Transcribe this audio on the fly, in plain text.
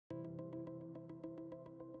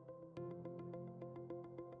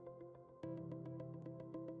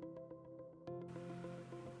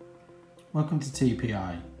Welcome to TPI,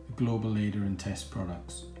 a global leader in test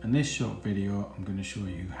products. In this short video, I'm going to show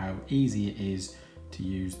you how easy it is to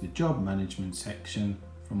use the job management section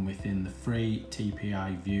from within the free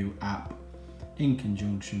TPI View app in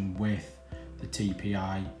conjunction with the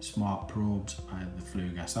TPI smart probes, either the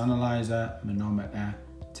Flue Gas Analyser, manometer,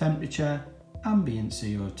 temperature, ambient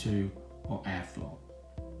CO2 or airflow.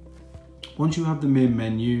 Once you have the main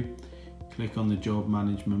menu, click on the job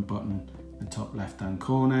management button in the top left hand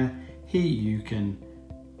corner. Here you can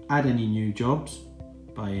add any new jobs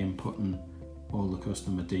by inputting all the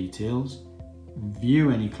customer details,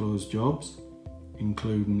 view any closed jobs,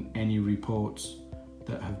 including any reports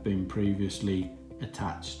that have been previously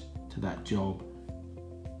attached to that job.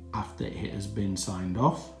 After it has been signed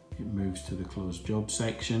off, it moves to the closed job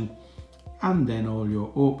section, and then all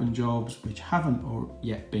your open jobs which haven't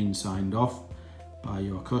yet been signed off by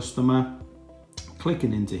your customer.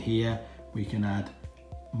 Clicking into here, we can add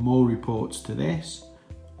more reports to this,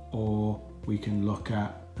 or we can look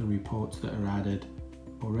at the reports that are added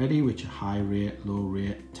already, which are high rate, low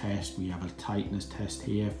rate test. We have a tightness test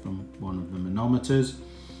here from one of the manometers,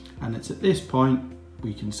 and it's at this point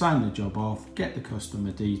we can sign the job off, get the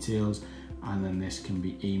customer details, and then this can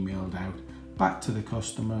be emailed out back to the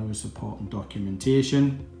customer with support and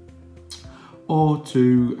documentation, or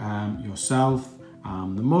to yourself.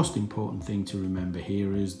 The most important thing to remember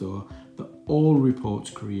here is though that all reports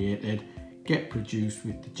created get produced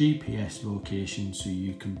with the GPS location, so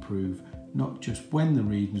you can prove not just when the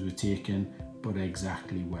readings were taken, but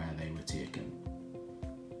exactly where they were taken.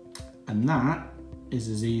 And that is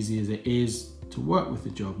as easy as it is to work with the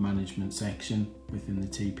job management section within the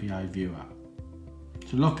TPI View app.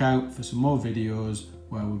 So look out for some more videos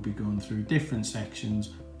where we'll be going through different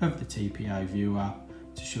sections of the TPI View app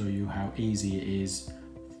to show you how easy it is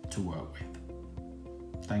to work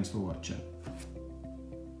with. Thanks for watching.